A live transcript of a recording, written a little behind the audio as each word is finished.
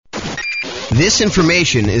This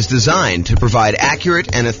information is designed to provide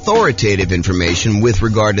accurate and authoritative information with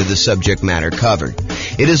regard to the subject matter covered.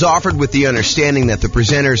 It is offered with the understanding that the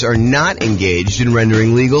presenters are not engaged in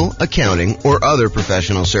rendering legal, accounting, or other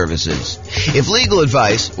professional services. If legal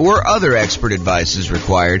advice or other expert advice is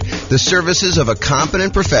required, the services of a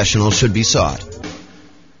competent professional should be sought.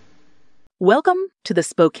 Welcome to the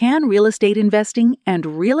Spokane Real Estate Investing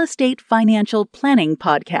and Real Estate Financial Planning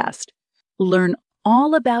Podcast. Learn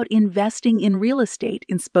all about investing in real estate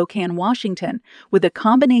in Spokane, Washington, with a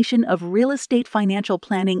combination of real estate financial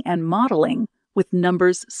planning and modeling with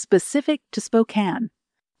numbers specific to Spokane.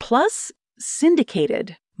 Plus,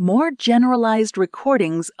 syndicated, more generalized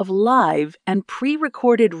recordings of live and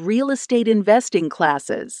pre-recorded real estate investing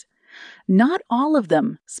classes. Not all of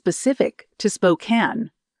them specific to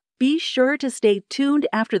Spokane. Be sure to stay tuned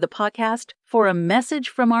after the podcast for a message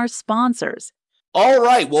from our sponsors. All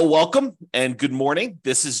right. Well, welcome and good morning.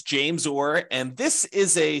 This is James Orr, and this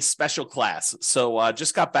is a special class. So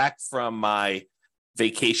just got back from my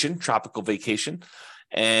vacation, tropical vacation,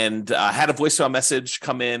 and had a voicemail message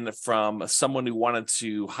come in from someone who wanted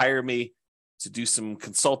to hire me to do some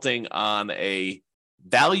consulting on a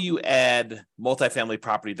value-add multifamily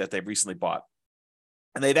property that they've recently bought.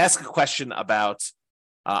 And they'd ask a question about,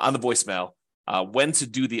 on the voicemail, when to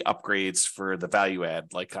do the upgrades for the value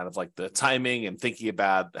add, like kind of like the timing and thinking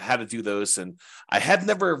about how to do those. And I had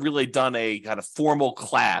never really done a kind of formal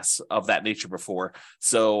class of that nature before.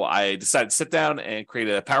 So I decided to sit down and create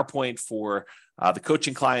a PowerPoint for the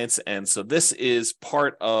coaching clients. And so this is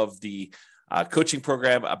part of the coaching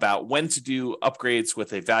program about when to do upgrades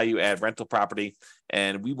with a value add rental property.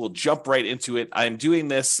 And we will jump right into it. I'm doing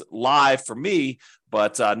this live for me,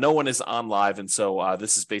 but no one is on live. And so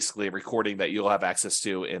this is basically a recording that you'll have access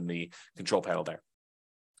to in the control panel there.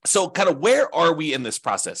 So kind of where are we in this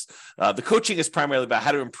process? The coaching is primarily about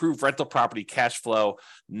how to improve rental property cash flow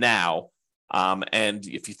now. And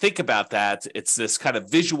if you think about that, it's this kind of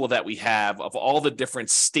visual that we have of all the different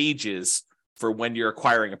stages for when you're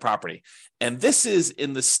acquiring a property. And this is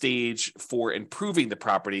in the stage for improving the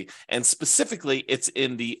property. And specifically, it's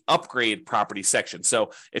in the upgrade property section. So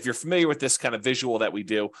if you're familiar with this kind of visual that we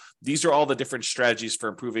do, these are all the different strategies for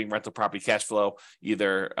improving rental property cash flow,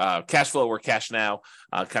 either cash flow or cash now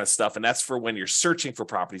kind of stuff. And that's for when you're searching for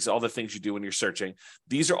properties, all the things you do when you're searching.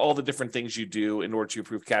 These are all the different things you do in order to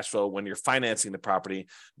improve cash flow when you're financing the property.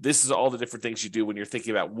 This is all the different things you do when you're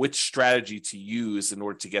thinking about which strategy to use in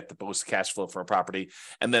order to get the most cash flow for a property.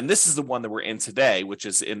 And then this is the one that we're in today, which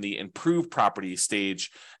is in the improved property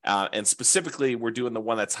stage. And specifically, we're doing the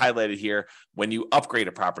one that's highlighted here when you upgrade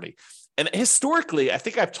a property. And historically, I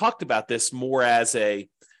think I've talked about this more as a,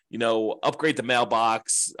 upgrade the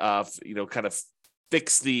mailbox, kind of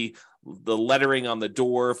fix the lettering on the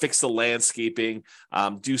door, fix the landscaping,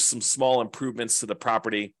 do some small improvements to the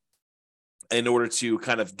property in order to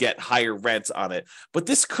kind of get higher rent on it. But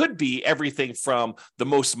this could be everything from the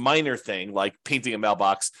most minor thing, like painting a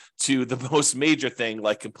mailbox, to the most major thing,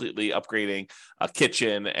 like completely upgrading a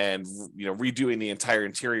kitchen and, redoing the entire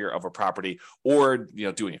interior of a property, or,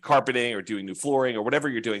 doing a carpeting or doing new flooring or whatever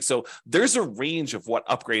you're doing. So there's a range of what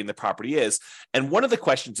upgrading the property is. And one of the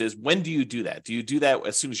questions is, when do you do that? Do you do that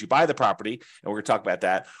as soon as you buy the property? And we're going to talk about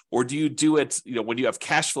that. Or do you do it, when you have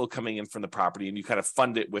cash flow coming in from the property and you kind of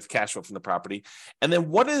fund it with cash flow from the property? And then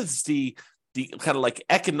what is the kind of like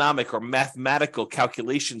economic or mathematical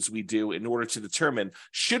calculations we do in order to determine,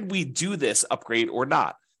 should we do this upgrade or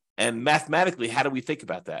not? And mathematically, how do we think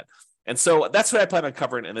about that? And so that's what I plan on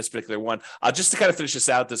covering in this particular one. Just to kind of finish this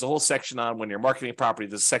out, there's a whole section on when you're marketing a property.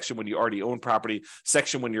 There's a section when you already own property,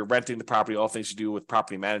 section when you're renting the property, all things you do with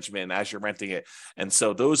property management and as you're renting it. And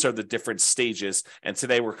so those are the different stages. And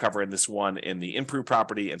today we're covering this one in the improved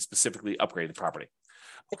property and specifically upgraded property.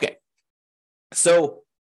 Okay. So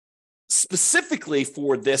specifically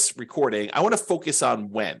for this recording, I want to focus on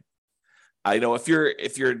when. If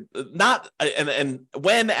you're not, and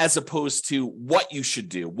when, as opposed to what you should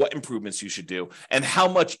do, what improvements you should do, and how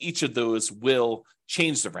much each of those will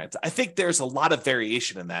change the rent. I think there's a lot of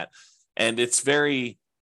variation in that, and it's very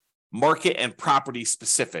market and property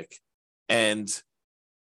specific. And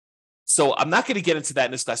so I'm not going to get into that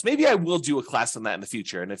in this class. Maybe I will do a class on that in the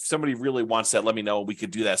future. And if somebody really wants that, let me know. We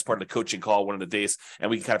could do that as part of the coaching call one of the days,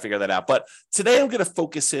 and we can kind of figure that out. But today I'm going to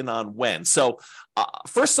focus in on when. So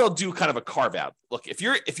first I'll do kind of a carve out. Look, if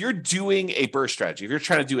you're doing a BRRRR strategy, if you're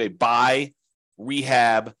trying to do a buy,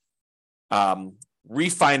 rehab, rent,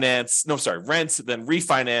 then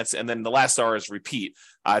refinance, and then the last R is repeat.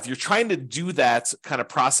 If you're trying to do that kind of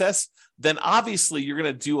process, then obviously you're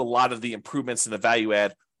going to do a lot of the improvements in the value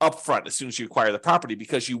add upfront as soon as you acquire the property,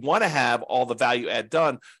 because you want to have all the value add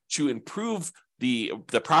done to improve the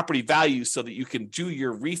property value so that you can do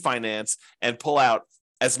your refinance and pull out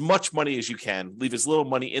as much money as you can, leave as little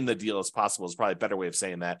money in the deal as possible is probably a better way of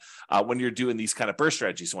saying that when you're doing these kind of burst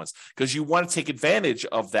strategies once, because you want to take advantage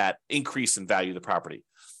of that increase in value of the property.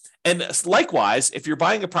 And likewise, if you're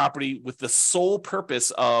buying a property with the sole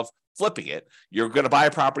purpose of flipping it, you're going to buy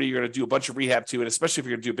a property, you're going to do a bunch of rehab to it, especially if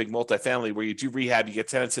you're going to do a big multifamily where you do rehab, you get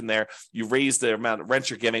tenants in there, you raise the amount of rent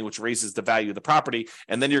you're getting, which raises the value of the property,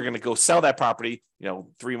 and then you're going to go sell that property,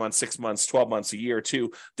 3 months, 6 months, 12 months, a year or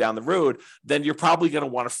two down the road, then you're probably going to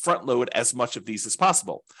want to front load as much of these as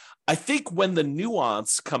possible. I think when the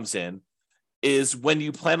nuance comes in is when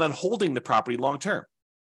you plan on holding the property long term.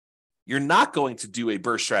 You're not going to do a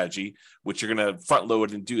burst strategy, which you're going to front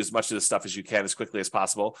load and do as much of the stuff as you can as quickly as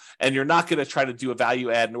possible. And you're not going to try to do a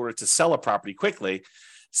value add in order to sell a property quickly.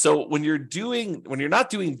 So when you're not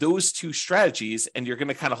doing those two strategies and you're going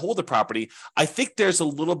to kind of hold the property, I think there's a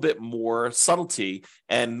little bit more subtlety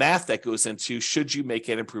and math that goes into should you make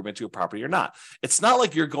an improvement to a property or not. It's not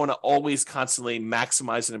like you're going to always constantly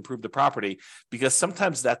maximize and improve the property, because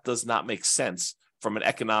sometimes that does not make sense from an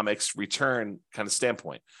economics return kind of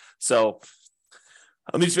standpoint. So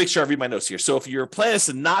let me just make sure I read my notes here. So if your plan is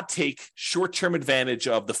to not take short-term advantage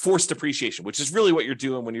of the forced depreciation, which is really what you're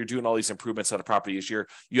doing when you're doing all these improvements on a property, is you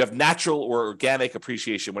have natural or organic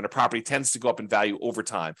appreciation when a property tends to go up in value over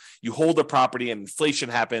time. You hold a property and inflation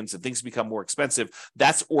happens and things become more expensive.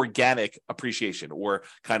 That's organic appreciation, or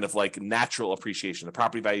kind of like natural appreciation. The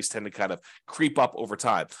property values tend to kind of creep up over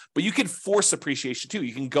time. But you can force appreciation too.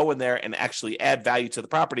 You can go in there and actually add value to the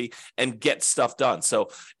property and get stuff done. So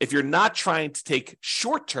if you're not trying to take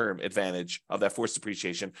short-term advantage of that forced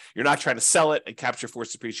depreciation, you're not trying to sell it and capture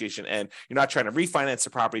forced depreciation, and you're not trying to refinance the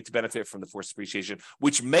property to benefit from the forced depreciation,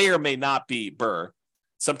 which may or may not be BRRRR.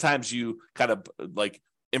 Sometimes you kind of like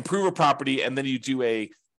improve a property and then you do a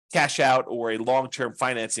cash out or a long-term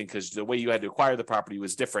financing because the way you had to acquire the property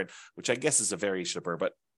was different, which I guess is a variation of BRRRR,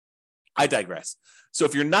 but I digress. So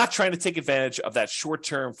if you're not trying to take advantage of that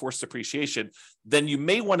short-term forced depreciation, then you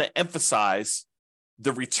may want to emphasize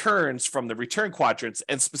the returns from the return quadrants,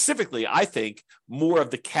 and specifically, I think, more of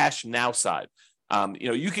the cash now side.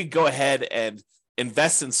 You could go ahead and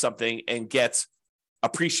invest in something and get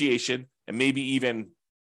appreciation and maybe even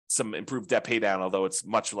some improved debt pay down, although it's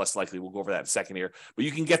much less likely. We'll go over that in a second here. But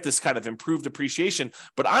you can get this kind of improved appreciation.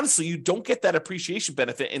 But honestly, you don't get that appreciation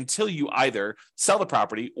benefit until you either sell the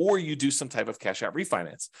property or you do some type of cash out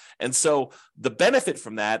refinance. And so the benefit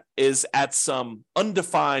from that is at some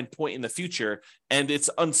undefined point in the future, and it's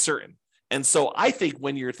uncertain. And so I think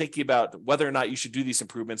when you're thinking about whether or not you should do these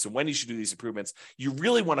improvements and when you should do these improvements, you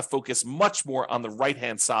really want to focus much more on the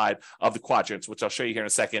right-hand side of the quadrants, which I'll show you here in a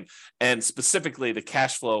second, and specifically the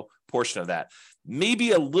cash flow portion of that.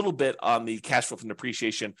 Maybe a little bit on the cash flow from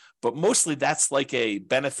depreciation, but mostly that's like a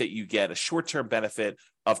benefit you get, a short-term benefit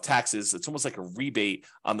of taxes. It's almost like a rebate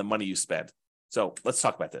on the money you spend. So let's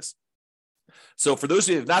talk about this. So for those of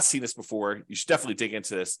you who have not seen this before, you should definitely dig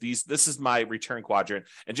into this. This is my return quadrant,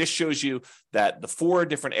 and just shows you that the 4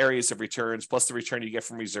 different areas of returns plus the return you get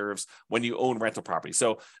from reserves when you own rental property.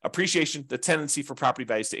 So appreciation, the tendency for property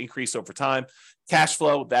values to increase over time. Cash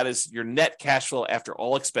flow, that is your net cash flow after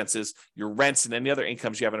all expenses, your rents and any other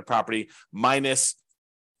incomes you have in a property, minus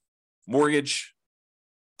mortgage,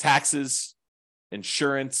 taxes,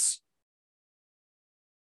 insurance,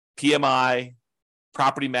 PMI,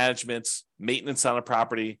 property management, maintenance on a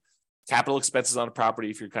property, capital expenses on a property,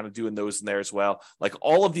 if you're kind of doing those in there as well. Like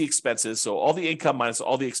all of the expenses, so all the income minus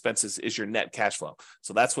all the expenses is your net cash flow.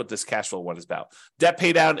 So that's what this cash flow one is about. Debt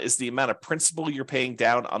pay down is the amount of principal you're paying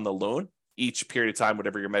down on the loan each period of time,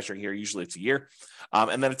 whatever you're measuring here. Usually it's a year.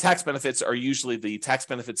 And then the tax benefits are usually the tax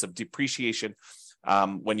benefits of depreciation.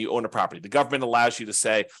 When you own a property, the government allows you to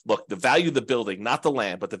say, look, the value of the building, not the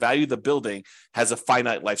land, but the value of the building has a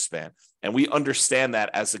finite lifespan. And we understand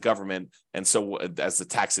that as the government, and so as the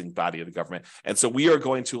taxing body of the government. And so we are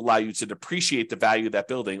going to allow you to depreciate the value of that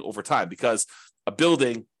building over time, because a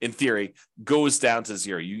building, in theory, goes down to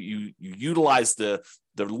zero. You utilize the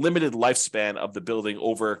limited lifespan of the building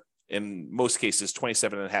over, in most cases,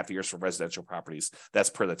 27 and a half years for residential properties.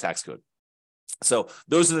 That's per the tax code. So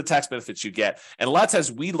those are the tax benefits you get. And a lot of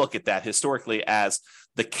times we look at that historically as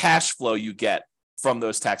the cash flow you get from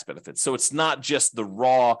those tax benefits. So it's not just the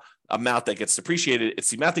raw amount that gets depreciated, it's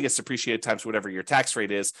the amount that gets depreciated times whatever your tax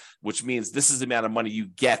rate is, which means this is the amount of money you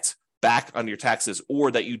get back on your taxes,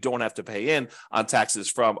 or that you don't have to pay in on taxes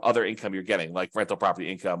from other income you're getting, like rental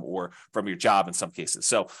property income or from your job in some cases.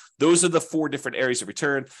 So those are the 4 different areas of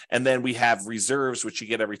return. And then we have reserves, which you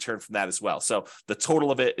get a return from that as well. So the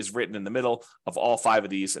total of it is written in the middle of all 5 of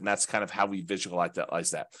these, and that's kind of how we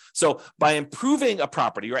visualize that. So by improving a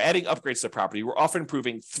property or adding upgrades to the property, we're often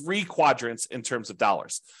improving 3 quadrants in terms of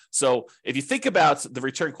dollars. So if you think about the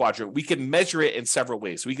return quadrant, we can measure it in several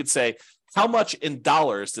ways. We could say, how much in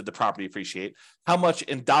dollars did the property appreciate? How much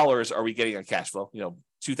in dollars are we getting on cash flow?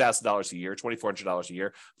 $2,000 a year, $2,400 a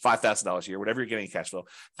year, $5,000 a year, whatever you're getting in cash flow.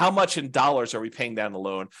 How much in dollars are we paying down the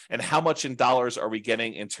loan? And how much in dollars are we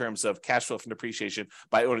getting in terms of cash flow from depreciation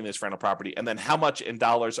by owning this rental property? And then how much in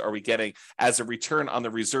dollars are we getting as a return on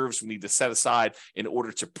the reserves we need to set aside in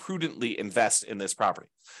order to prudently invest in this property?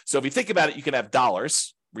 So if you think about it, you can have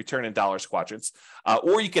dollars, return in dollars quadrants,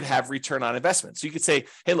 or you could have return on investment. So you could say,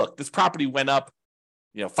 hey, look, this property went up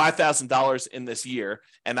 $5,000 in this year,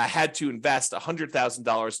 and I had to invest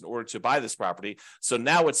 $100,000 in order to buy this property. So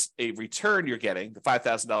now it's a return you're getting, the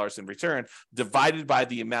 $5,000 in return, divided by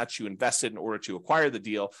the amount you invested in order to acquire the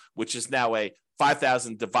deal, which is now a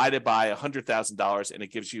 $5,000 divided by $100,000, and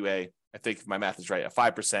it gives you I think if my math is right, a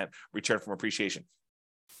 5% return from appreciation.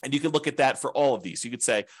 And you can look at that for all of these. You could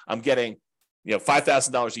say, I'm getting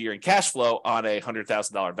 $5,000 a year in cash flow on a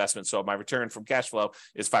 $100,000 investment. So my return from cash flow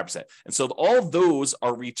is 5%. And so all of those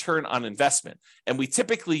are return on investment. And we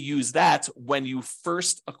typically use that when you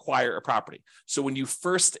first acquire a property. So when you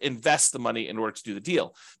first invest the money in order to do the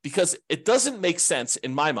deal, because it doesn't make sense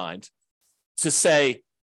in my mind to say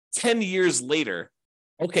 10 years later,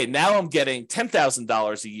 okay, now I'm getting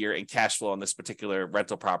 $10,000 a year in cash flow on this particular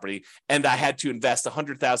rental property, and I had to invest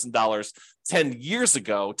 $100,000 10 years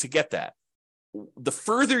ago to get that. The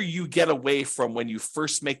further you get away from when you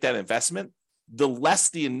first make that investment, the less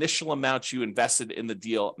the initial amount you invested in the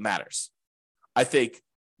deal matters. I think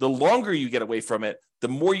the longer you get away from it, the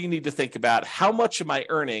more you need to think about how much am I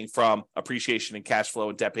earning from appreciation and cash flow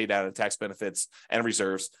and debt pay down and tax benefits and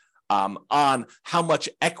reserves on how much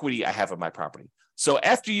equity I have in my property. So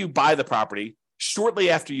after you buy the property, shortly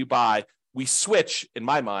after you buy, we switch, in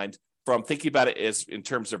my mind, from thinking about it as in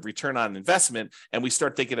terms of return on investment, and we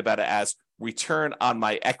start thinking about it as return on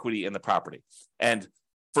my equity in the property. And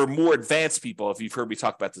for more advanced people, if you've heard me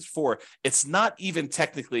talk about this before, it's not even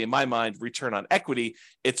technically, in my mind, return on equity.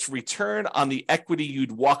 It's return on the equity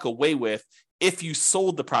you'd walk away with if you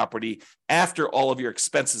sold the property after all of your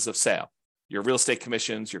expenses of sale, your real estate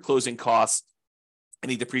commissions, your closing costs,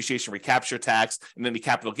 any depreciation recapture tax, and any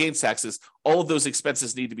capital gains taxes. All of those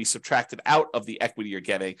expenses need to be subtracted out of the equity you're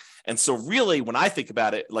getting. And so really, when I think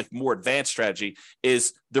about it, like more advanced strategy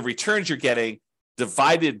is the returns you're getting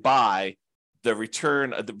divided by the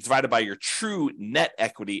return, divided by your true net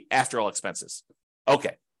equity after all expenses.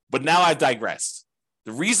 Okay, but now I've digressed.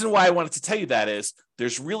 The reason why I wanted to tell you that is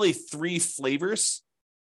there's really 3 flavors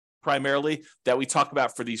primarily that we talk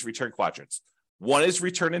about for these return quadrants. One is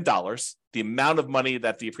return in dollars, the amount of money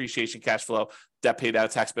that the appreciation, cash flow, debt paid out,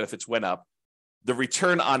 tax benefits went up. The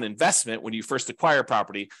return on investment, when you first acquire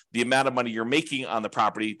property, the amount of money you're making on the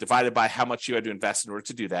property divided by how much you had to invest in order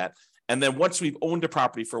to do that. And then once we've owned a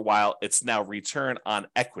property for a while, it's now return on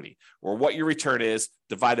equity, or what your return is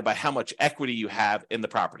divided by how much equity you have in the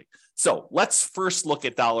property. So let's first look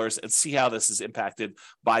at dollars and see how this is impacted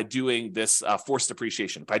by doing this forced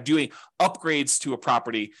depreciation, by doing upgrades to a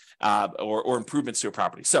property or improvements to a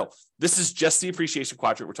property. So this is just the appreciation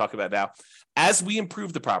quadrant we're talking about now. As we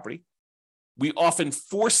improve the property, we often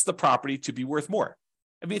force the property to be worth more.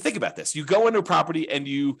 I mean, think about this. You go into a property and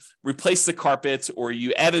you replace the carpet, or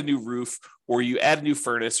you add a new roof, or you add a new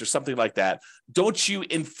furnace or something like that. Don't you,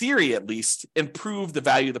 in theory at least, improve the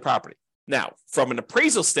value of the property? Now, from an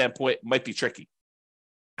appraisal standpoint, it might be tricky.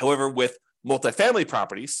 However, with multifamily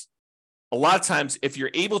properties, a lot of times if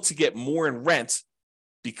you're able to get more in rent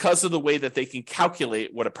because of the way that they can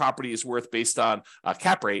calculate what a property is worth based on a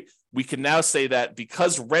cap rate, we can now say that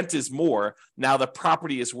because rent is more, now the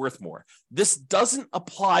property is worth more. This doesn't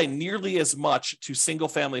apply nearly as much to single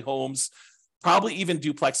family homes, probably even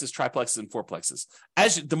duplexes, triplexes, and fourplexes.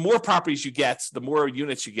 The more properties you get, the more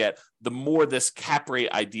units you get, the more this cap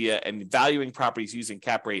rate idea and valuing properties using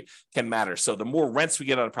cap rate can matter. So the more rents we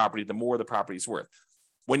get on a property, the more the property is worth.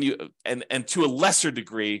 When you and to a lesser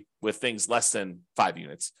degree with things less than 5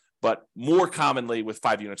 units, but more commonly with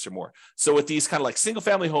 5 units or more. So with these kind of like single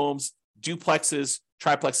family homes, duplexes,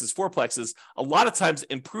 triplexes, fourplexes, a lot of times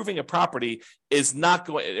improving a property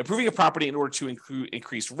in order to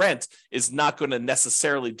increase rent is not going to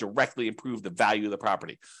necessarily directly improve the value of the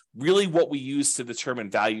property. Really what we use to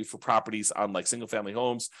determine value for properties on like single family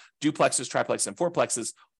homes, duplexes, triplexes, and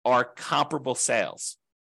fourplexes are comparable sales.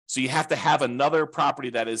 So you have to have another property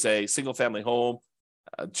that is a single-family home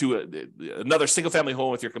another single-family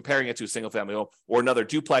home if you're comparing it to a single-family home, or another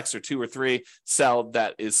duplex or 2 or 3 sell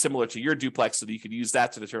that is similar to your duplex so that you could use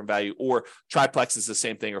that to determine value, or triplex is the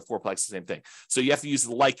same thing, or fourplex is the same thing. So you have to use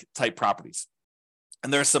like-type properties.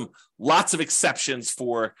 And there are lots of exceptions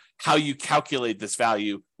for how you calculate this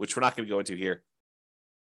value, which we're not going to go into here.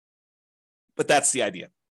 But that's the idea,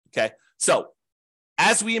 okay? So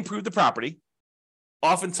as we improve the property,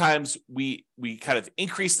 oftentimes we kind of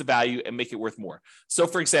increase the value and make it worth more. So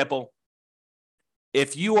for example,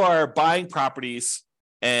 if you are buying properties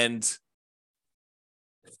and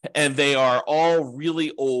they are all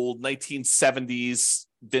really old 1970s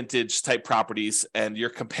vintage type properties, and you're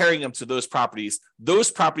comparing them to those properties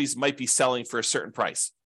might be selling for a certain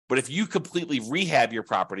price. But if you completely rehab your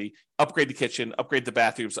property, upgrade the kitchen, upgrade the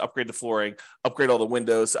bathrooms, upgrade the flooring, upgrade all the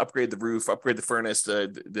windows, upgrade the roof, upgrade the furnace,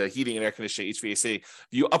 the heating and air conditioning, HVAC, if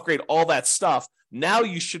you upgrade all that stuff, now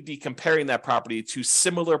you should be comparing that property to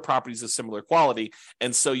similar properties of similar quality.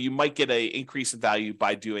 And so you might get an increase in value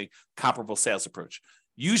by doing comparable sales approach.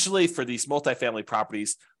 Usually for these multifamily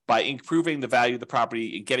properties, by improving the value of the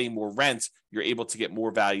property and getting more rent, you're able to get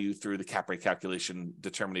more value through the cap rate calculation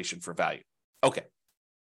determination for value. Okay.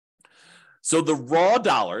 So the raw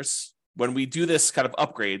dollars, when we do this kind of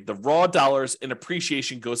upgrade, the raw dollars in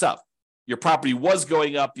appreciation goes up. Your property was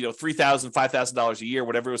going up, $3,000, $5,000 a year,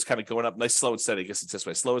 whatever it was kind of going up, nice, slow and steady. I guess it's this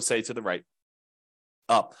way, slow and steady to the right,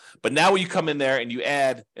 up. But now when you come in there and you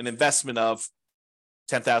add an investment of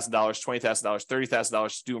 $10,000, $20,000,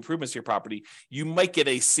 $30,000 to do improvements to your property, you might get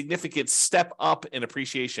a significant step up in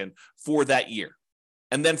appreciation for that year.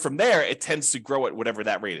 And then from there, it tends to grow at whatever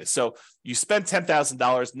that rate is. So you spend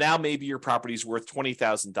 $10,000, now maybe your property is worth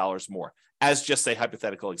 $20,000 more, as just a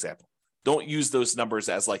hypothetical example. Don't use those numbers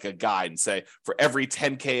as like a guide and say, for every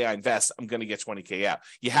 10K I invest, I'm going to get 20K out.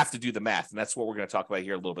 You have to do the math, and that's what we're going to talk about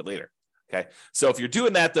here a little bit later. Okay. So if you're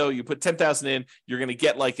doing that, though, you put 10,000 in, you're going to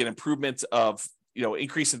get like an improvement of,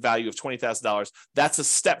 increase in value of $20,000. That's a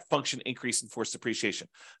step function increase in forced depreciation.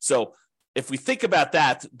 So if we think about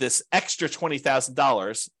that, this extra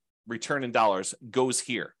 $20,000 return in dollars goes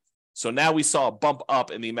here. So now we saw a bump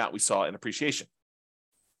up in the amount we saw in appreciation.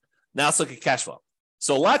 Now let's look at cash flow.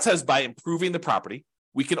 So a lot of times by improving the property,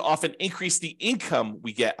 we can often increase the income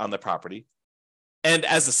we get on the property. And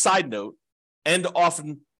as a side note, and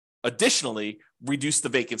often additionally reduce the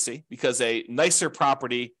vacancy, because a nicer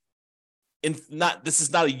property, this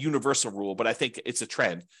is not a universal rule, but I think it's a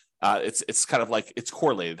trend. It's kind of like it's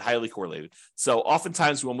correlated, highly correlated. So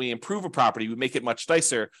oftentimes when we improve a property, we make it much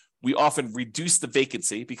nicer, we often reduce the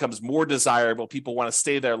vacancy, becomes more desirable. People want to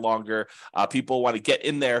stay there longer. People want to get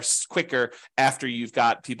in there quicker after you've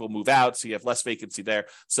got people move out, so you have less vacancy there.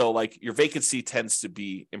 So like your vacancy tends to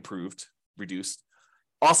be improved, reduced.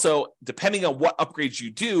 Also, depending on what upgrades you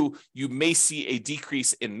do, you may see a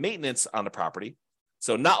decrease in maintenance on the property.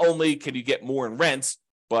 So not only can you get more in rent,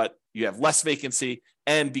 but you have less vacancy.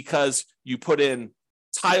 And because you put in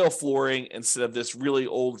tile flooring instead of this really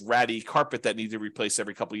old ratty carpet that needs to be replaced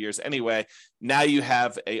every couple of years anyway, now you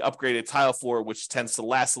have a upgraded tile floor, which tends to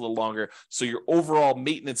last a little longer. So your overall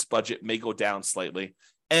maintenance budget may go down slightly.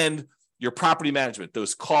 And your property management,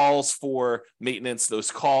 those calls for maintenance, those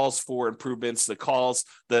calls for improvements, the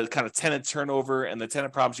kind of tenant turnover and the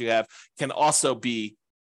tenant problems you have can also be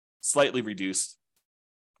slightly reduced.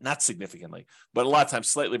 Not significantly, but a lot of times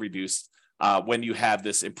slightly reduced when you have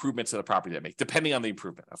this improvement to the property that make, depending on the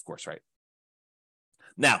improvement, of course, right?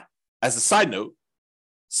 Now, as a side note,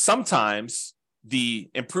 sometimes the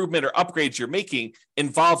improvement or upgrades you're making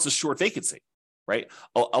involves a short vacancy, right?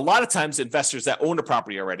 A lot of times investors that own a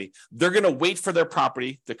property already, they're going to wait for their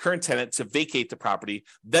property, the current tenant, to vacate the property.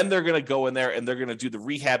 Then they're going to go in there and they're going to do the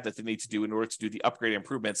rehab that they need to do in order to do the upgrade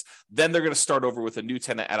improvements. Then they're going to start over with a new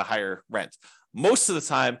tenant at a higher rent. Most of the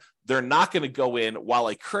time, they're not going to go in while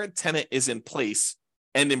a current tenant is in place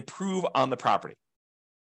and improve on the property,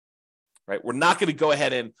 right? We're not going to go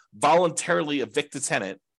ahead and voluntarily evict the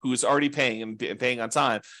tenant who is already paying and paying on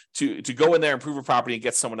time to go in there, improve a property, and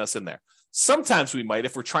get someone else in there. Sometimes we might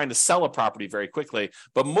if we're trying to sell a property very quickly,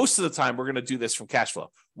 but most of the time we're going to do this from cash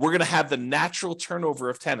flow. We're going to have the natural turnover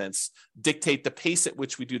of tenants dictate the pace at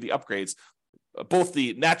which we do the upgrades, both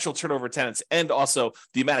the natural turnover of tenants and also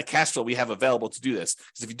the amount of cash flow we have available to do this.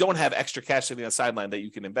 Because if you don't have extra cash sitting on the sideline that you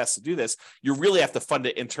can invest to do this, you really have to fund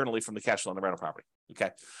it internally from the cash flow on the rental property.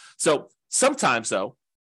 Okay. So sometimes though,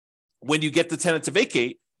 when you get the tenant to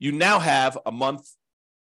vacate, you now have a month,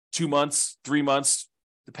 2 months, 3 months,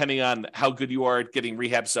 depending on how good you are at getting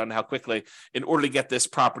rehabs done, how quickly, in order to get this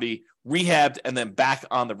property rehabbed and then back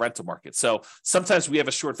on the rental market. So sometimes we have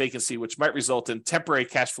a short vacancy, which might result in temporary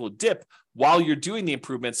cash flow dip while you're doing the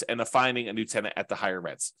improvements and finding a new tenant at the higher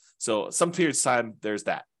rents. So some periods of time, there's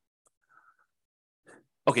that.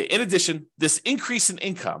 Okay, in addition, this increase in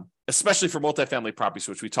income, especially for multifamily properties,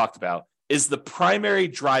 which we talked about, is the primary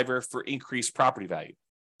driver for increased property value.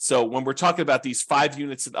 So when we're talking about these 5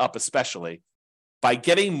 units and up, especially, by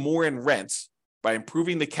getting more in rent, by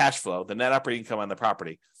improving the cash flow, the net operating income on the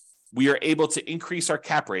property, we are able to increase our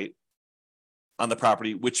cap rate on the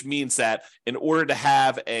property, which means that in order to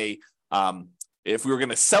have if we were going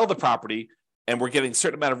to sell the property and we're getting a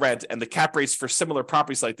certain amount of rent and the cap rates for similar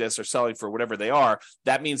properties like this are selling for whatever they are,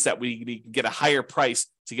 that means that we can get a higher price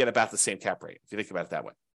to get about the same cap rate, if you think about it that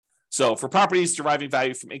way. So for properties deriving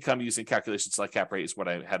value from income using calculations like cap rate is what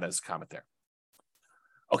I had as a comment there.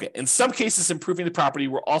 Okay, in some cases, improving the property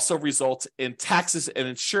will also result in taxes and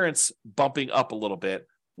insurance bumping up a little bit,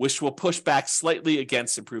 which will push back slightly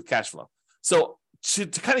against improved cash flow. So to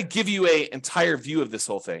kind of give you an entire view of this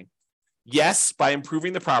whole thing, yes, by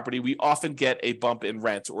improving the property, we often get a bump in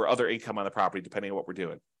rent or other income on the property, depending on what we're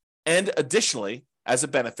doing. And additionally, as a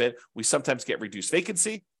benefit, we sometimes get reduced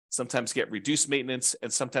vacancy, sometimes get reduced maintenance,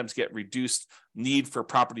 and sometimes get reduced need for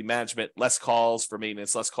property management, less calls for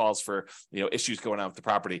maintenance, less calls for issues going on with the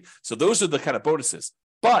property. So those are the kind of bonuses.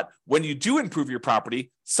 But when you do improve your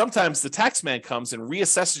property, sometimes the tax man comes and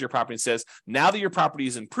reassesses your property and says, now that your property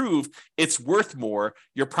is improved, it's worth more.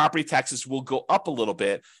 Your property taxes will go up a little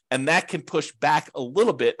bit, and that can push back a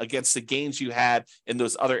little bit against the gains you had in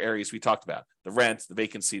those other areas we talked about, the rent, the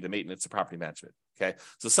vacancy, the maintenance, the property management. Okay,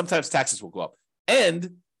 so sometimes taxes will go up.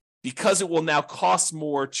 And because it will now cost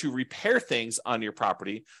more to repair things on your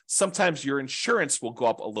property, sometimes your insurance will go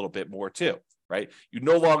up a little bit more too, right? You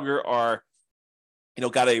no longer are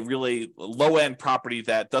got a really low-end property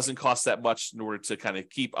that doesn't cost that much in order to kind of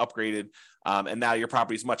keep upgraded. And now your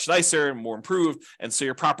property is much nicer and more improved. And so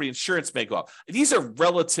your property insurance may go up. These are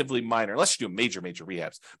relatively minor, unless you do major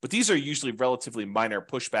rehabs. But these are usually relatively minor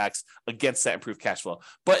pushbacks against that improved cash flow.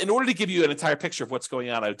 But in order to give you an entire picture of what's going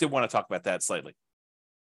on, I did want to talk about that slightly.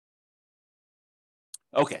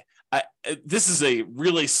 Okay. This is a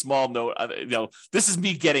really small note. This is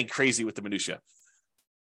me getting crazy with the minutia.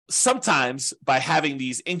 Sometimes by having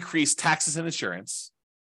these increased taxes and insurance,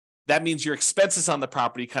 that means your expenses on the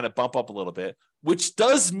property kind of bump up a little bit, which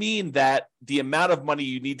does mean that the amount of money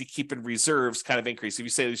you need to keep in reserves kind of increase. If you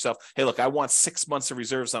say to yourself, hey, look, I want 6 months of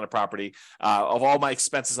reserves on a property of all my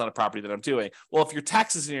expenses on a property that I'm doing. Well, if your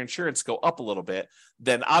taxes and your insurance go up a little bit,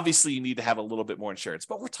 then obviously you need to have a little bit more insurance.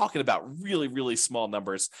 But we're talking about really, really small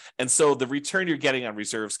numbers. And so the return you're getting on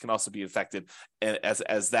reserves can also be affected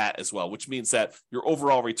as that as well, which means that your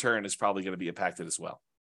overall return is probably going to be impacted as well.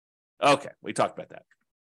 Okay, we talked about that.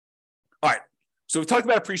 All right, so we talked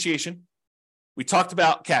about appreciation. We talked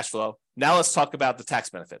about cash flow. Now let's talk about the tax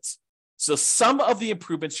benefits. So some of the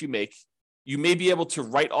improvements you make, you may be able to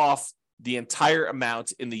write off the entire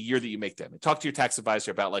amount in the year that you make them. And talk to your tax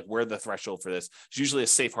advisor about where the threshold for this. It's usually a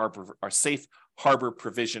safe harbor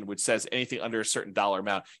provision, which says anything under a certain dollar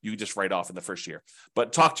amount, you just write off in the first year.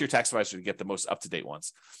 But talk to your tax advisor to get the most up-to-date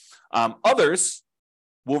ones. Others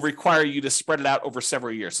will require you to spread it out over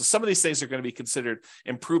several years. So some of these things are going to be considered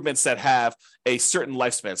improvements that have a certain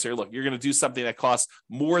lifespan. So look, you're going to do something that costs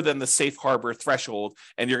more than the safe harbor threshold,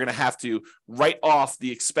 and you're going to have to write off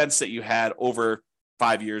the expense that you had over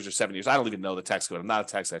 5 years or 7 years. I don't even know the tax code. I'm not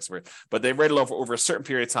a tax expert, but they write it off over a certain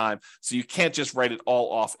period of time. So you can't just write it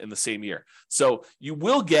all off in the same year. So you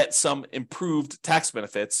will get some improved tax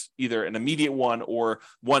benefits, either an immediate one or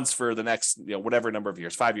ones for the next, whatever number of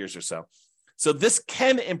years, 5 years or so. So this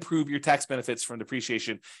can improve your tax benefits from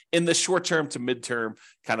depreciation in the short term to midterm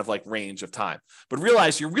kind of range of time. But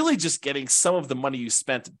realize you're really just getting some of the money you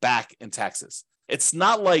spent back in taxes. It's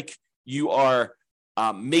not like you are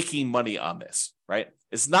making money on this, right?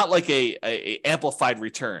 It's not like a amplified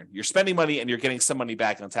return. You're spending money and you're getting some money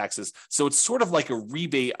back on taxes. So it's sort of like a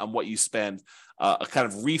rebate on what you spend, a kind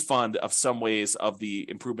of refund of some ways of the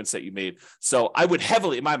improvements that you made. So I would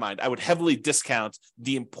heavily discount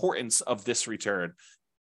the importance of this return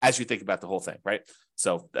as you think about the whole thing, right?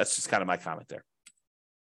 So that's just kind of my comment there.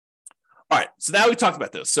 All right, so now we talked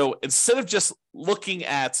about this. So instead of just looking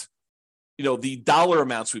at, the dollar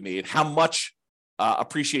amounts we made, how much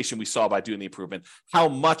appreciation we saw by doing the improvement, how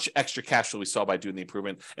much extra cash flow we saw by doing the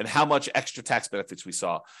improvement, and how much extra tax benefits we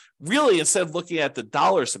saw. Really, instead of looking at the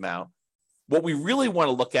dollars amount, what we really want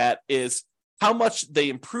to look at is how much they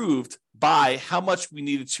improved by how much we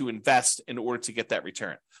needed to invest in order to get that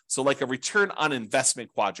return. So like a return on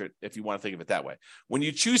investment quadrant, if you want to think of it that way. When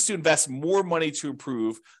you choose to invest more money to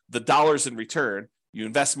improve the dollars in return, you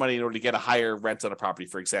invest money in order to get a higher rent on a property,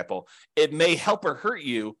 for example, it may help or hurt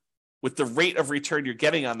you with the rate of return you're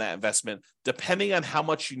getting on that investment, depending on how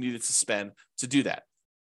much you needed to spend to do that.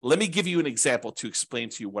 Let me give you an example to explain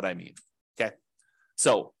to you what I mean, okay?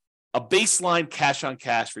 So a baseline cash on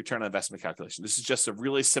cash return on investment calculation. This is just a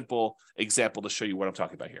really simple example to show you what I'm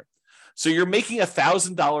talking about here. So you're making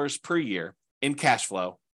 $1,000 per year in cash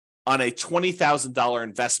flow on a $20,000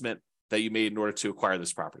 investment that you made in order to acquire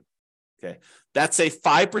this property, okay? That's a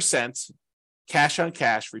 5% cash on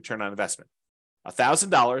cash return on investment.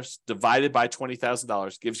 $1,000 divided by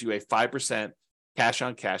 $20,000 gives you a 5% cash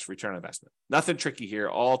on cash return on investment. Nothing tricky here.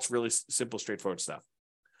 All it's really simple, straightforward stuff.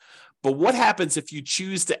 But what happens if you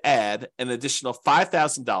choose to add an additional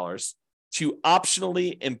 $5,000 to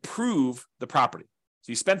optionally improve the property?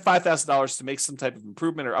 So you spend $5,000 to make some type of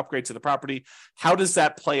improvement or upgrade to the property. How does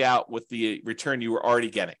that play out with the return you were already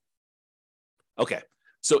getting? Okay,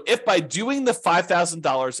 so if by doing the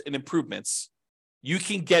 $5,000 in improvements, you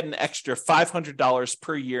can get an extra $500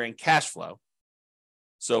 per year in cash flow.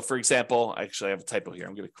 So for example, actually I have a typo here.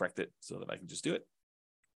 I'm going to correct it so that I can just do it.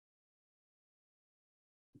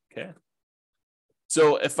 Okay.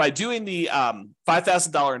 So if by doing the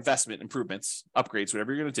 $5,000 investment improvements, upgrades,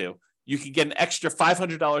 whatever you're going to do, you can get an extra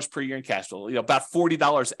 $500 per year in cash flow. About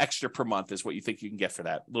 $40 extra per month is what you think you can get for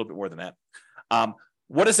that. A little bit more than that.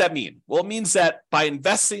 What does that mean? Well, it means that by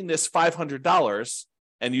investing this $500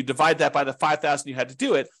 and you divide that by the $5,000 you had to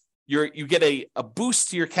do it, you get a boost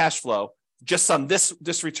to your cash flow just on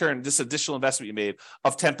this return, this additional investment you made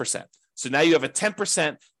of 10%. So now you have a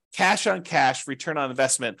 10% cash on cash return on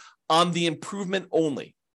investment on the improvement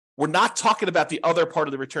only. We're not talking about the other part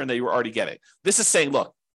of the return that you were already getting. This is saying,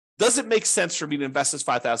 look, does it make sense for me to invest this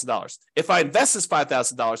 $5,000? If I invest this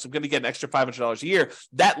 $5,000, I'm going to get an extra $500 a year.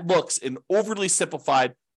 That looks an overly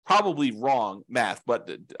simplified, probably wrong math,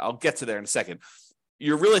 but I'll get to there in a second.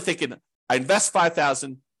 You're really thinking, I invest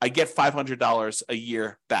 $5,000, I get $500 a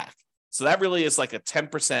year back. So that really is like a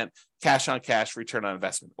 10% cash on cash return on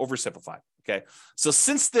investment, oversimplified. Okay. So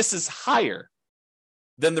since this is higher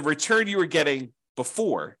than the return you were getting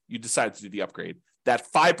before you decided to do the upgrade,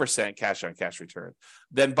 that 5% cash on cash return,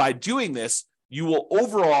 then by doing this, you will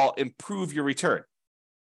overall improve your return.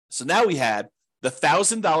 So now we had the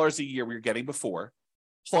 $1,000 a year we were getting before,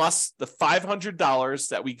 plus the $500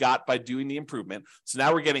 that we got by doing the improvement. So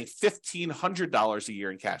now we're getting $1,500 a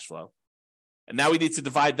year in cash flow. And now we need to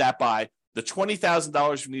divide that by the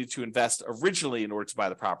 $20,000 we needed to invest originally in order to buy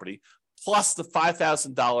the property, plus the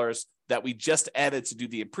 $5,000 that we just added to do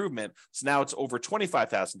the improvement. So now it's over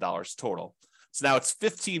 $25,000 total. So now it's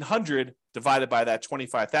 $1,500 divided by that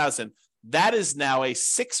 $25,000. That is now a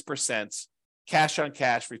 6% cash on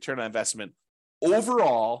cash return on investment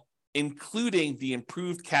overall, including the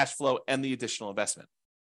improved cash flow and the additional investment.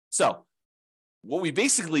 So what we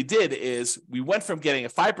basically did is we went from getting a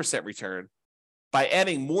 5% return. By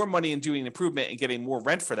adding more money and doing an improvement and getting more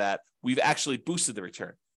rent for that, we've actually boosted the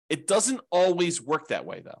return. It doesn't always work that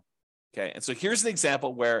way, though. Okay, and so here's an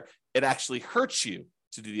example where it actually hurts you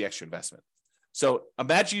to do the extra investment. So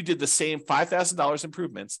imagine you did the same $5,000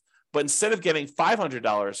 improvements, but instead of getting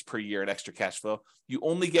 $500 per year in extra cash flow, you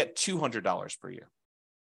only get $200 per year.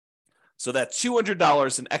 So that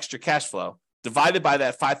 $200 in extra cash flow divided by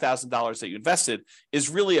that $5,000 that you invested is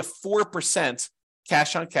really a 4%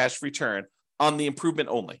 cash on cash return on the improvement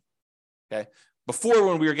only. Okay. Before,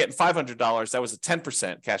 when we were getting $500, that was a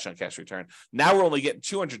 10% cash on cash return. Now we're only getting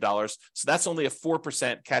 $200. So that's only a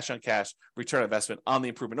 4% cash on cash return on investment on the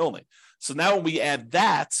improvement only. So now when we add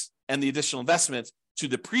that and the additional investment to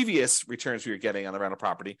the previous returns we were getting on the rental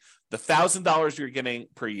property, the $1,000 we were getting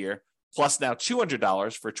per year, plus now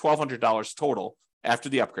 $200 for $1,200 total after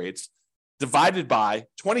the upgrades, divided by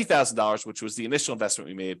 $20,000, which was the initial investment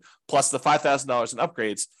we made, plus the $5,000 in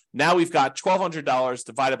upgrades. Now we've got $1,200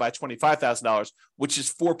 divided by $25,000, which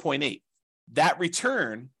is 4.8. That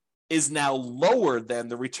return is now lower than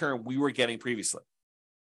the return we were getting previously.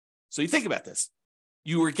 So you think about this.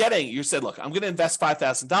 You said, look, I'm going to invest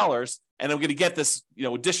 $5,000 and I'm going to get this,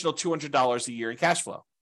 additional $200 a year in cash flow.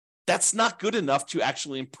 That's not good enough to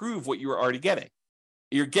actually improve what you were already getting.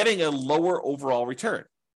 You're getting a lower overall return.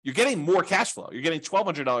 You're getting more cash flow. You're getting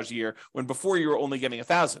 $1,200 a year when before you were only getting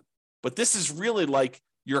 $1,000. But this is really like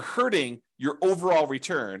you're hurting your overall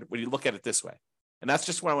return when you look at it this way. And that's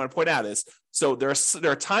just what I want to point out is, so there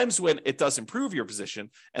are times when it does improve your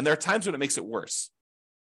position, and there are times when it makes it worse.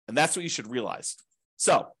 And that's what you should realize.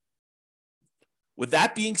 So with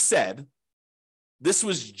that being said, this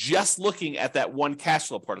was just looking at that one cash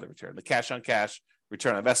flow part of the return, the cash on cash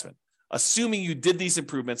return on investment, assuming you did these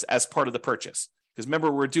improvements as part of the purchase. Because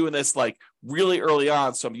remember, we're doing this like really early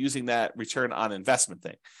on, so I'm using that return on investment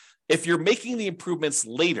thing. If you're making the improvements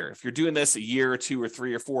later, if you're doing this a year or 2 or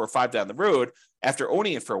 3 or 4 or 5 down the road after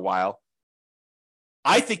owning it for a while,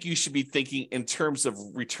 I think you should be thinking in terms of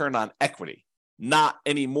return on equity, not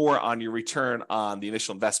anymore on your return on the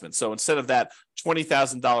initial investment. So instead of that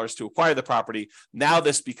 $20,000 to acquire the property, now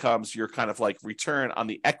this becomes your kind of like return on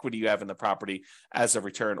the equity you have in the property as a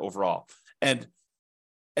return overall. And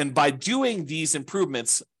by doing these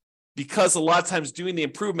improvements, because a lot of times doing the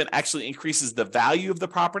improvement actually increases the value of the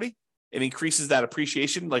property, it increases that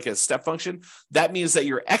appreciation like a step function. That means that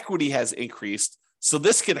your equity has increased. So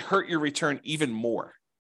this can hurt your return even more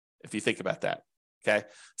if you think about that. Okay.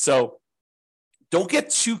 So don't get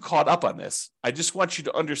too caught up on this. I just want you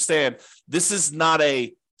to understand this is not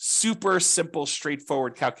a super simple,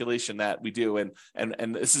 straightforward calculation that we do. And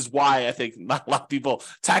this is why I think not a lot of people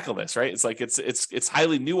tackle this, right? It's like it's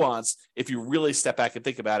highly nuanced if you really step back and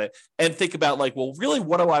think about it and think about like, well, really,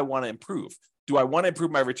 what do I want to improve? Do I want to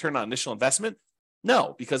improve my return on initial investment?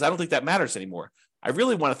 No, because I don't think that matters anymore. I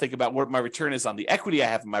really want to think about what my return is on the equity I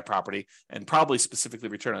have in my property and probably specifically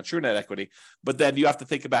return on true net equity. But then you have to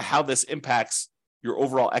think about how this impacts your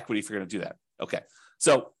overall equity if you're going to do that. Okay.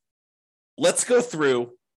 So let's go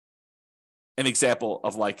through an example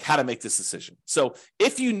of like how to make this decision. So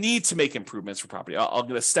if you need to make improvements for property, I'm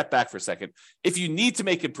going to step back for a second. If you need to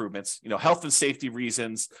make improvements, health and safety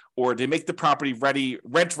reasons, or to make the property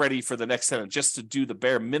rent ready for the next tenant, just to do the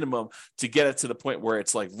bare minimum to get it to the point where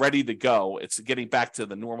it's like ready to go, it's getting back to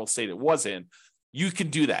the normal state it was in, you can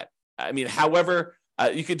do that. I mean, however,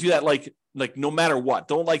 you can do that like no matter what.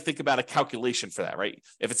 Don't think about a calculation for that, right?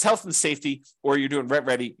 If it's health and safety or you're doing rent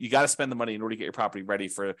ready, you got to spend the money in order to get your property ready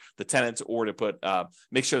for the tenants or to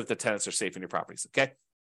make sure that the tenants are safe in your properties, okay?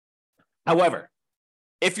 However,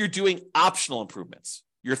 if you're doing optional improvements,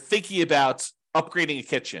 you're thinking about upgrading a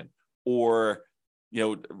kitchen or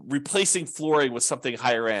replacing flooring with something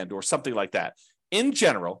higher end or something like that. In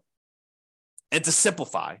general, and to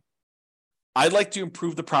simplify, I'd like to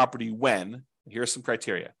improve the property when, here are some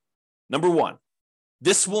criteria. Number one,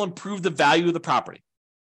 this will improve the value of the property.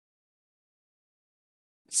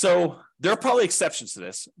 So there are probably exceptions to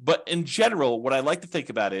this, but in general, what I like to think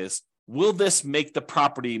about is, will this make the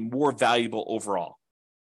property more valuable overall?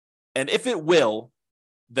 And if it will,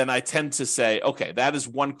 then I tend to say, okay, that is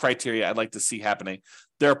one criteria I'd like to see happening.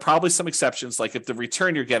 There are probably some exceptions, like if the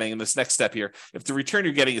return you're getting in this next step here, if the return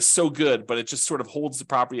you're getting is so good, but it just sort of holds the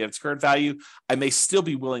property at its current value, I may still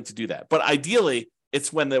be willing to do that. But ideally,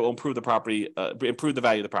 it's when they will improve the property, improve the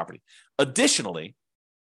value of the property. Additionally,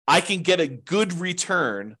 I can get a good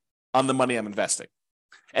return on the money I'm investing.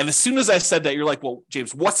 And as soon as I said that, you're like, well,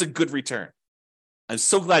 James, what's a good return? I'm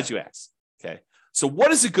so glad you asked. Okay. So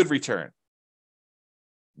what is a good return?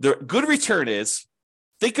 The good return is,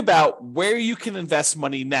 think about where you can invest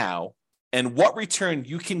money now and what return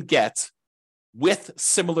you can get with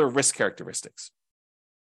similar risk characteristics.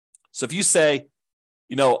 So if you say,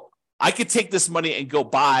 I could take this money and go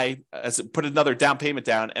put another down payment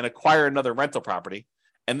down and acquire another rental property,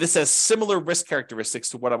 and this has similar risk characteristics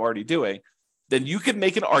to what I'm already doing, then you could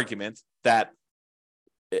make an argument that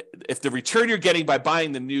if the return you're getting by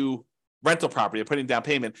buying the new rental property and putting down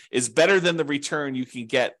payment is better than the return you can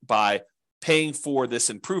get by paying for this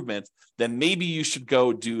improvement, then maybe you should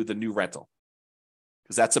go do the new rental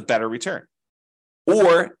because that's a better return.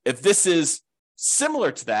 Or if this is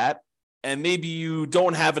similar to that, and maybe you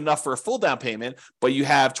don't have enough for a full down payment, but you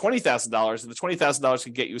have $20,000 and the $20,000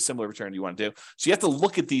 can get you a similar return you want to do. So you have to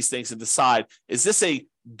look at these things and decide, is this a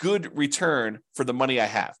good return for the money I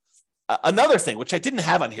have? Another thing, which I didn't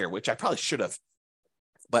have on here, which I probably should have,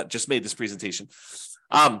 but just made this presentation.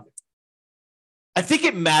 I think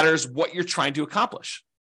it matters what you're trying to accomplish.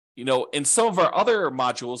 In some of our other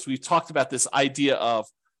modules, we've talked about this idea of,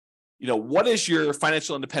 what is your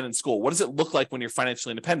financial independence goal? What does it look like when you're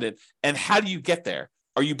financially independent? And how do you get there?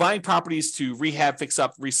 Are you buying properties to rehab, fix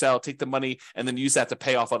up, resell, take the money, and then use that to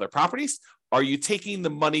pay off other properties? Are you taking the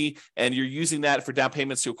money and you're using that for down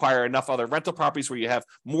payments to acquire enough other rental properties where you have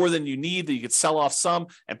more than you need that you could sell off some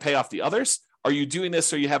and pay off the others? Are you doing this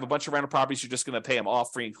so you have a bunch of rental properties, you're just going to pay them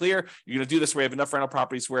off free and clear? You're going to do this where you have enough rental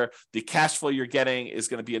properties where the cash flow you're getting is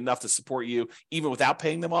going to be enough to support you even without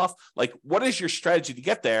paying them off? Like, what is your strategy to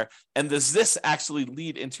get there? And does this actually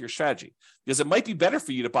lead into your strategy? Because it might be better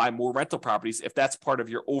for you to buy more rental properties if that's part of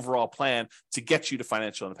your overall plan to get you to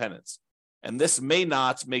financial independence. And this may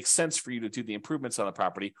not make sense for you to do the improvements on the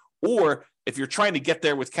property. Or if you're trying to get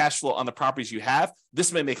there with cash flow on the properties you have,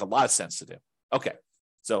 this may make a lot of sense to do. Okay,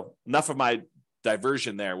 so enough of my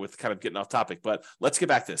diversion there with kind of getting off topic, but let's get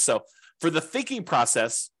back to this. So for the thinking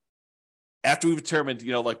process, after we've determined,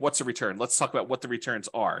 like what's a return, let's talk about what the returns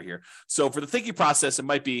are here. So for the thinking process, it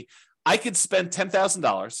might be, I could spend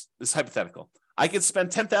 $10,000. This is hypothetical. I could spend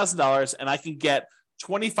 $10,000 and I can get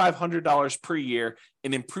 $2,500 per year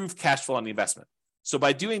in improved cash flow on the investment. So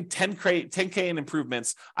by doing 10K in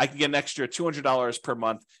improvements, I can get an extra $200 per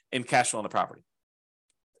month in cash flow on the property.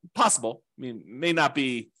 Possible. I mean, may not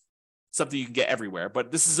be something you can get everywhere,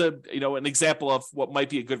 but this is an example of what might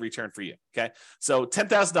be a good return for you. Okay. So $10,000,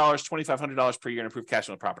 $2,500 per year in improved cash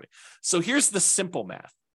flow on the property. So here's the simple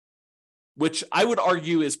math, which I would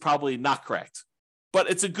argue is probably not correct, but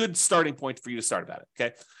it's a good starting point for you to start about it.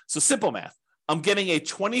 Okay. So simple math. I'm getting a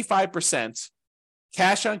 25%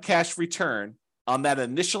 cash on cash return on that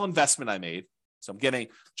initial investment I made. So I'm getting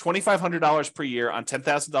 $2,500 per year on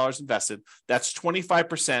 $10,000 invested. That's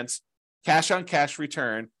 25% cash on cash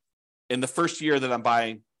return in the first year that I'm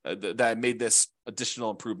buying, that I made this additional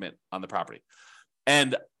improvement on the property.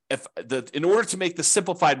 And in order to make the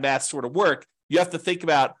simplified math sort of work, you have to think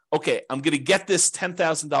about, okay, I'm going to get this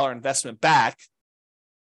 $10,000 investment back,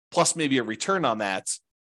 plus maybe a return on that,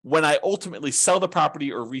 when I ultimately sell the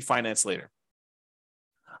property or refinance later.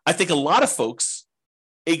 I think a lot of folks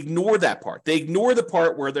ignore that part. They ignore the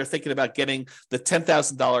part where they're thinking about getting the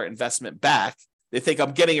 $10,000 investment back. They think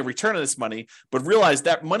I'm getting a return on this money, but realize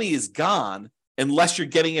that money is gone unless you're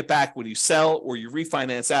getting it back when you sell or you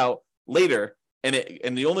refinance out later. And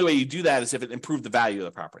the only way you do that is if it improved the value of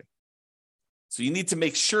the property. So you need to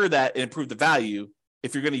make sure that it improved the value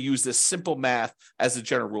if you're going to use this simple math as a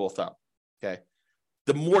general rule of thumb. Okay.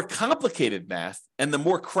 The more complicated math and the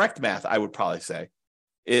more correct math, I would probably say,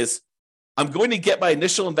 is I'm going to get my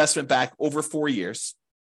initial investment back over 4 years.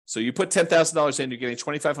 So you put $10,000 in, you're getting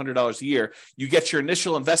 $2,500 a year. You get your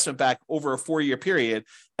initial investment back over a 4-year period.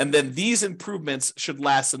 And then these improvements should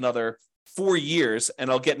last another 4 years. And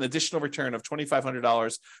I'll get an additional return of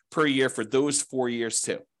 $2,500 per year for those 4 years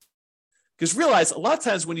too. Because realize a lot of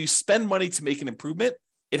times when you spend money to make an improvement,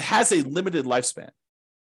 it has a limited lifespan.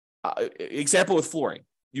 Example with flooring.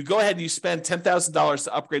 You go ahead and you spend $10,000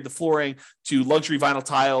 to upgrade the flooring to luxury vinyl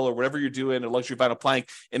tile or whatever you're doing, or luxury vinyl plank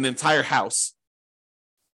in the entire house.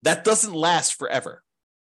 That doesn't last forever,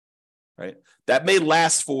 right? That may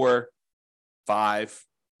last for 5,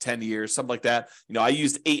 10 years, something like that. I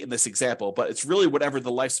used 8 in this example, but it's really whatever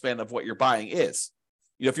the lifespan of what you're buying is.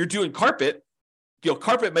 If you're doing carpet,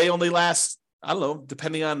 carpet may only last, I don't know,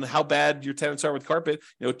 depending on how bad your tenants are with carpet,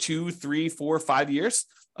 2, 3, 4, 5 years,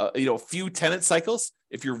 a few tenant cycles.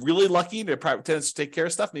 If you're really lucky, the private tenants take care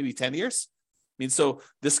of stuff, maybe 10 years. So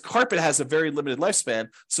this carpet has a very limited lifespan.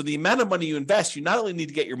 So the amount of money you invest, you not only need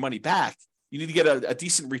to get your money back, you need to get a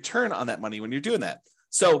decent return on that money when you're doing that.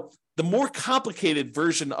 So the more complicated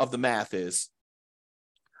version of the math is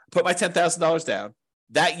put my $10,000 down.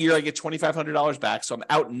 That year I get $2,500 back. So I'm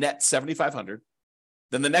out net $7,500.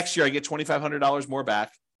 Then the next year I get $2,500 more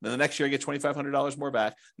back. Then the next year I get $2,500 more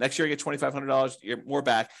back. Next year I get $2,500 more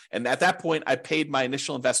back. And at that point, I paid my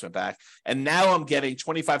initial investment back. And now I'm getting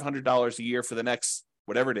 $2,500 a year for the next,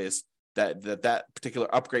 whatever it is that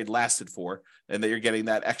particular upgrade lasted for, and that you're getting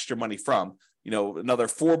that extra money from, another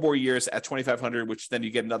 4 more years at $2,500, which then you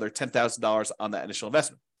get another $10,000 on that initial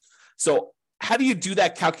investment. So how do you do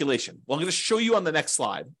that calculation? Well, I'm going to show you on the next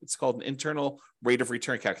slide. It's called an internal rate of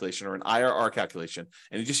return calculation, or an IRR calculation.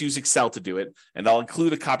 And you just use Excel to do it. And I'll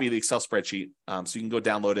include a copy of the Excel spreadsheet so you can go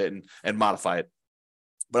download it and modify it.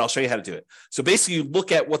 But I'll show you how to do it. So basically, you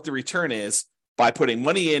look at what the return is by putting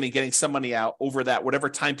money in and getting some money out over that, whatever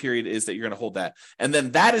time period is that you're going to hold that. And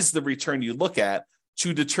then that is the return you look at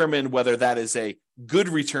to determine whether that is a good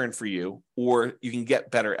return for you or you can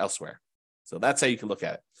get better elsewhere. So that's how you can look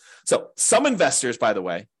at it. So some investors, by the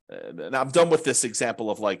way, and I'm done with this example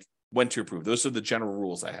of like when to approve. Those are the general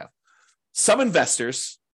rules I have. Some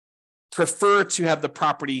investors prefer to have the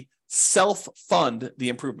property self-fund the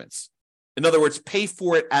improvements. In other words, pay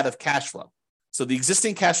for it out of cash flow. So the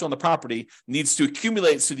existing cash flow on the property needs to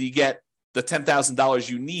accumulate so that you get the $10,000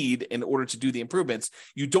 you need in order to do the improvements.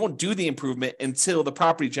 You don't do the improvement until the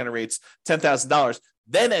property generates $10,000.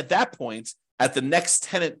 Then at that point, at the next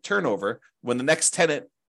tenant turnover, when the next tenant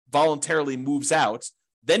voluntarily moves out,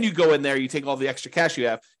 then you go in there, you take all the extra cash you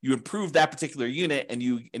have, you improve that particular unit, and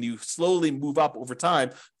you slowly move up over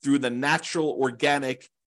time through the natural organic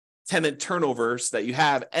tenant turnovers that you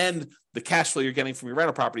have and the cash flow you're getting from your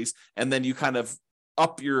rental properties, and then you kind of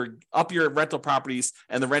up your rental properties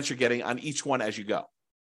and the rent you're getting on each one as you go.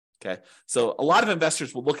 Okay, so a lot of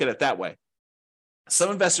investors will look at it that way. Some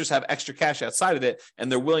investors have extra cash outside of it, and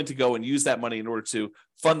they're willing to go and use that money in order to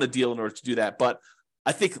fund the deal in order to do that. But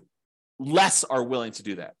I think less are willing to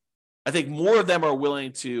do that. I think more of them are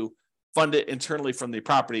willing to fund it internally from the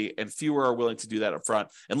property, and fewer are willing to do that up front.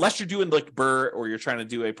 Unless you're doing like BRRRR or you're trying to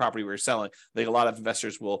do a property where you're selling, I think a lot of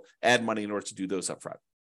investors will add money in order to do those up front.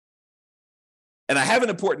 And I have an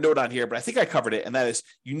important note on here, but I think I covered it, and that is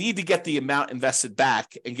you need to get the amount invested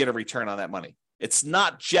back and get a return on that money. It's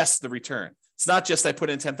not just the return. It's not just I put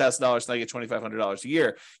in $10,000 and I get $2,500 a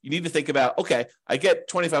year. You need to think about, okay, I get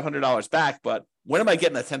 $2,500 back, but when am I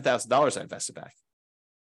getting that $10,000 I invested back?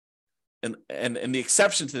 And the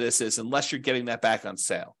exception to this is unless you're getting that back on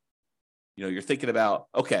sale. You're thinking about,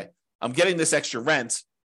 okay, I'm getting this extra rent,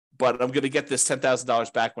 but I'm going to get this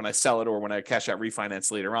 $10,000 back when I sell it or when I cash out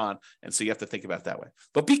refinance later on. And so you have to think about it that way.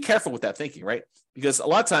 But be careful with that thinking, right? Because a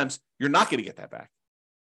lot of times you're not going to get that back,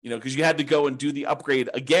 because you had to go and do the upgrade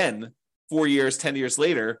again 4 years, 10 years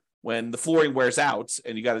later when the flooring wears out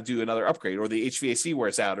and you got to do another upgrade, or the HVAC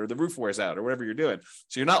wears out or the roof wears out or whatever you're doing.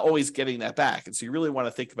 So you're not always getting that back. And so you really want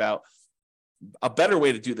to think about a better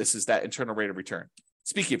way to do this is that internal rate of return.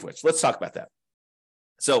 Speaking of which, let's talk about that.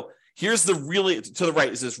 So here's to the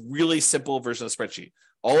right is this really simple version of the spreadsheet.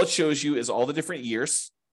 All it shows you is all the different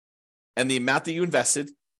years and the amount that you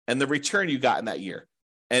invested and the return you got in that year.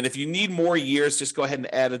 And if you need more years, just go ahead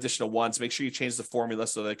and add additional ones. Make sure you change the formula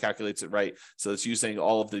so that it calculates it right. So it's using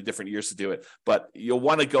all of the different years to do it. But you'll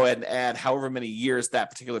want to go ahead and add however many years that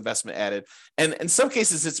particular investment added. And in some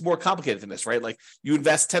cases, it's more complicated than this, right? Like you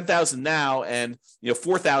invest $10,000 now and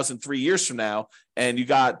 $4,000 3 years from now, and you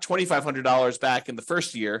got $2,500 back in the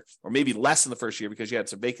first year, or maybe less in the first year because you had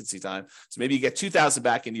some vacancy time. So maybe you get $2,000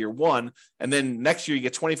 back in year one, and then next year you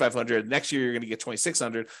get $2,500. Next year you're going to get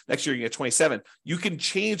 $2,600. Next year you get $2,700. You can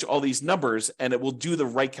change all these numbers, and it will do the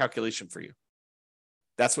right calculation for you.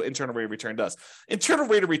 That's what internal rate of return does. Internal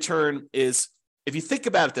rate of return is, if you think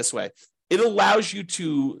about it this way, it allows you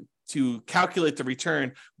to calculate the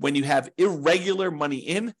return when you have irregular money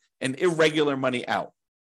in and irregular money out.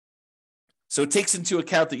 So it takes into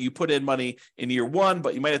account that you put in money in year one,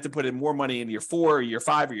 but you might have to put in more money in year 4 or year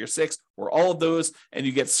 5 or year 6 or all of those, and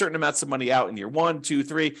you get certain amounts of money out in year 1, 2,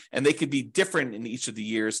 3, and they could be different in each of the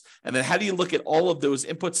years. And then how do you look at all of those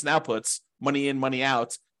inputs and outputs, money in, money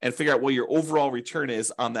out, and figure out what your overall return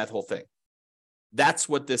is on that whole thing? That's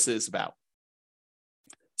what this is about.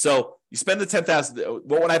 So you spend the $10,000.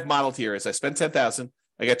 What I've modeled here is I spend $10,000.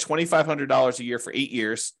 I got $2,500 a year for 8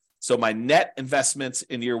 years. So my net investments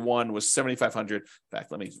in year one was $7,500. In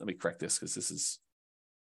fact, let me correct this because this is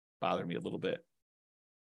bothering me a little bit.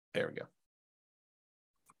 There we go.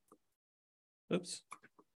 Oops.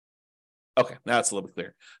 Okay, now it's a little bit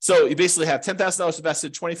clearer. So you basically have $10,000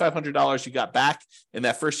 invested, $2,500 you got back in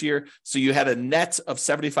that first year. So you had a net of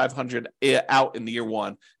 $7,500 out in the year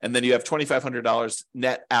one, and then you have $2,500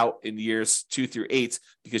 net out in years 2 through 8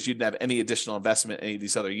 because you didn't have any additional investment in any of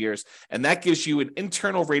these other years, and that gives you an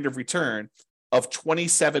internal rate of return of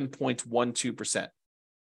 27.12%.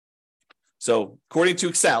 So according to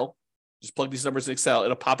Excel, just plug these numbers in Excel,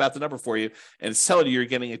 it'll pop out the number for you, and it's telling you you're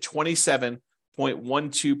getting a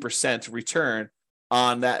 27.12% return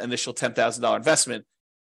on that initial $10,000 investment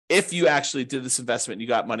if you actually did this investment and you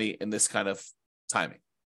got money in this kind of timing.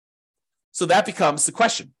 So that becomes the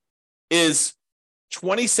question. Is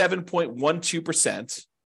 27.12%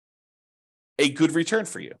 a good return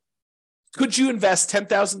for you? Could you invest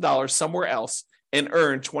 $10,000 somewhere else and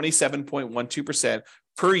earn 27.12%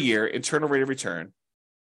 per year internal rate of return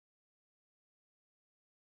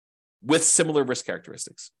with similar risk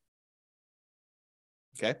characteristics?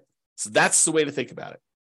 Okay, so that's the way to think about it.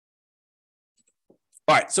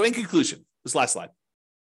 All right, so in conclusion, this last slide.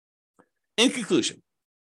 In conclusion,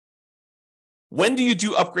 when do you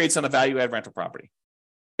do upgrades on a value-add rental property?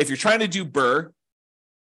 If you're trying to do BRRRR,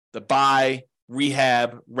 the buy,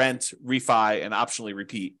 rehab, rent, refi, and optionally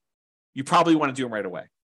repeat, you probably want to do them right away.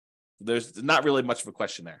 There's not really much of a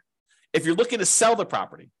question there. If you're looking to sell the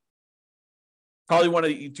property, probably want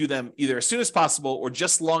to do them either as soon as possible or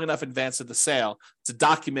just long enough in advance of the sale to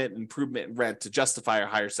document improvement in rent to justify a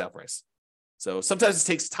higher sale price. So sometimes it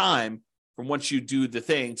takes time from once you do the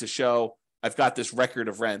thing to show I've got this record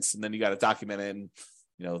of rents, and then you got to document it, and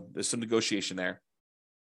there's some negotiation there.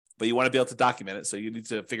 But you want to be able to document it, so you need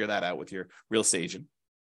to figure that out with your real estate agent.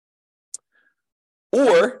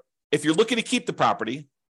 Or if you're looking to keep the property,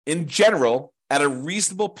 in general, at a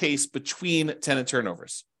reasonable pace between tenant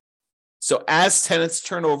turnovers. So as tenants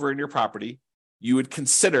turn over in your property, you would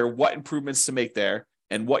consider what improvements to make there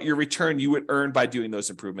and what your return you would earn by doing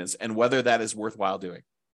those improvements and whether that is worthwhile doing.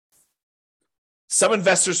 Some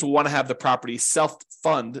investors will want to have the property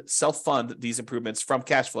self-fund these improvements from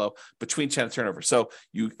cash flow between tenant turnover. So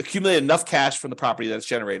you accumulate enough cash from the property that it's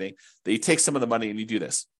generating that you take some of the money and you do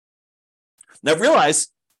this. Now realize,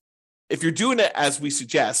 if you're doing it as we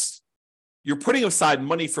suggest, you're putting aside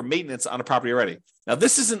money for maintenance on a property already. Now,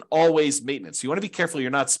 this isn't always maintenance. You want to be careful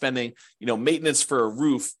you're not spending, maintenance for a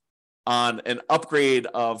roof on an upgrade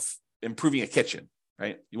of improving a kitchen,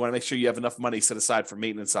 right? You want to make sure you have enough money set aside for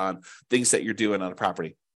maintenance on things that you're doing on a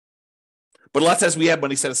property. But a lot of times we have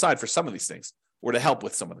money set aside for some of these things or to help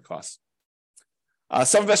with some of the costs.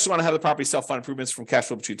 Some investors want to have the property self-fund improvements from cash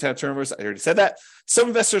flow between tenant turnovers. I already said that. Some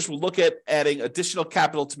investors will look at adding additional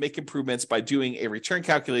capital to make improvements by doing a return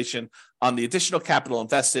calculation on the additional capital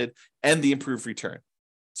invested and the improved return.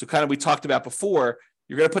 So kind of we talked about before,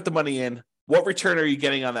 you're going to put the money in. What return are you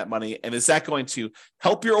getting on that money? And is that going to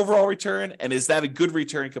help your overall return? And is that a good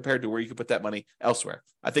return compared to where you could put that money elsewhere?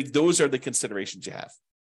 I think those are the considerations you have.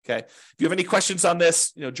 Okay. If you have any questions on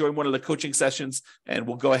this, join one of the coaching sessions and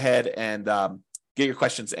we'll go ahead and get your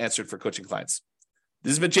questions answered for coaching clients.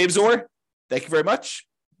 This has been James Orr. Thank you very much.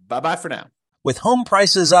 Bye-bye for now. With home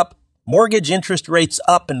prices up, mortgage interest rates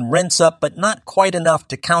up, and rents up, but not quite enough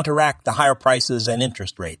to counteract the higher prices and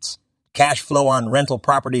interest rates, cash flow on rental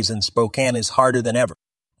properties in Spokane is harder than ever.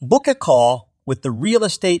 Book a call with the Real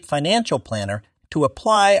Estate Financial Planner to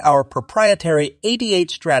apply our proprietary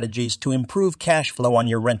 88 strategies to improve cash flow on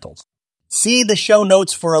your rentals. See the show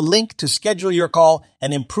notes for a link to schedule your call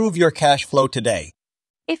and improve your cash flow today.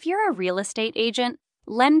 If you're a real estate agent,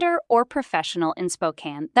 lender, or professional in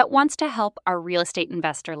Spokane that wants to help our real estate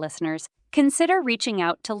investor listeners, consider reaching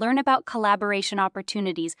out to learn about collaboration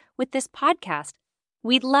opportunities with this podcast.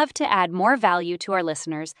 We'd love to add more value to our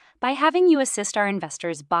listeners by having you assist our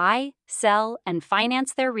investors buy, sell, and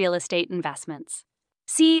finance their real estate investments.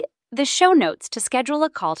 See the show notes to schedule a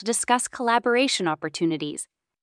call to discuss collaboration opportunities.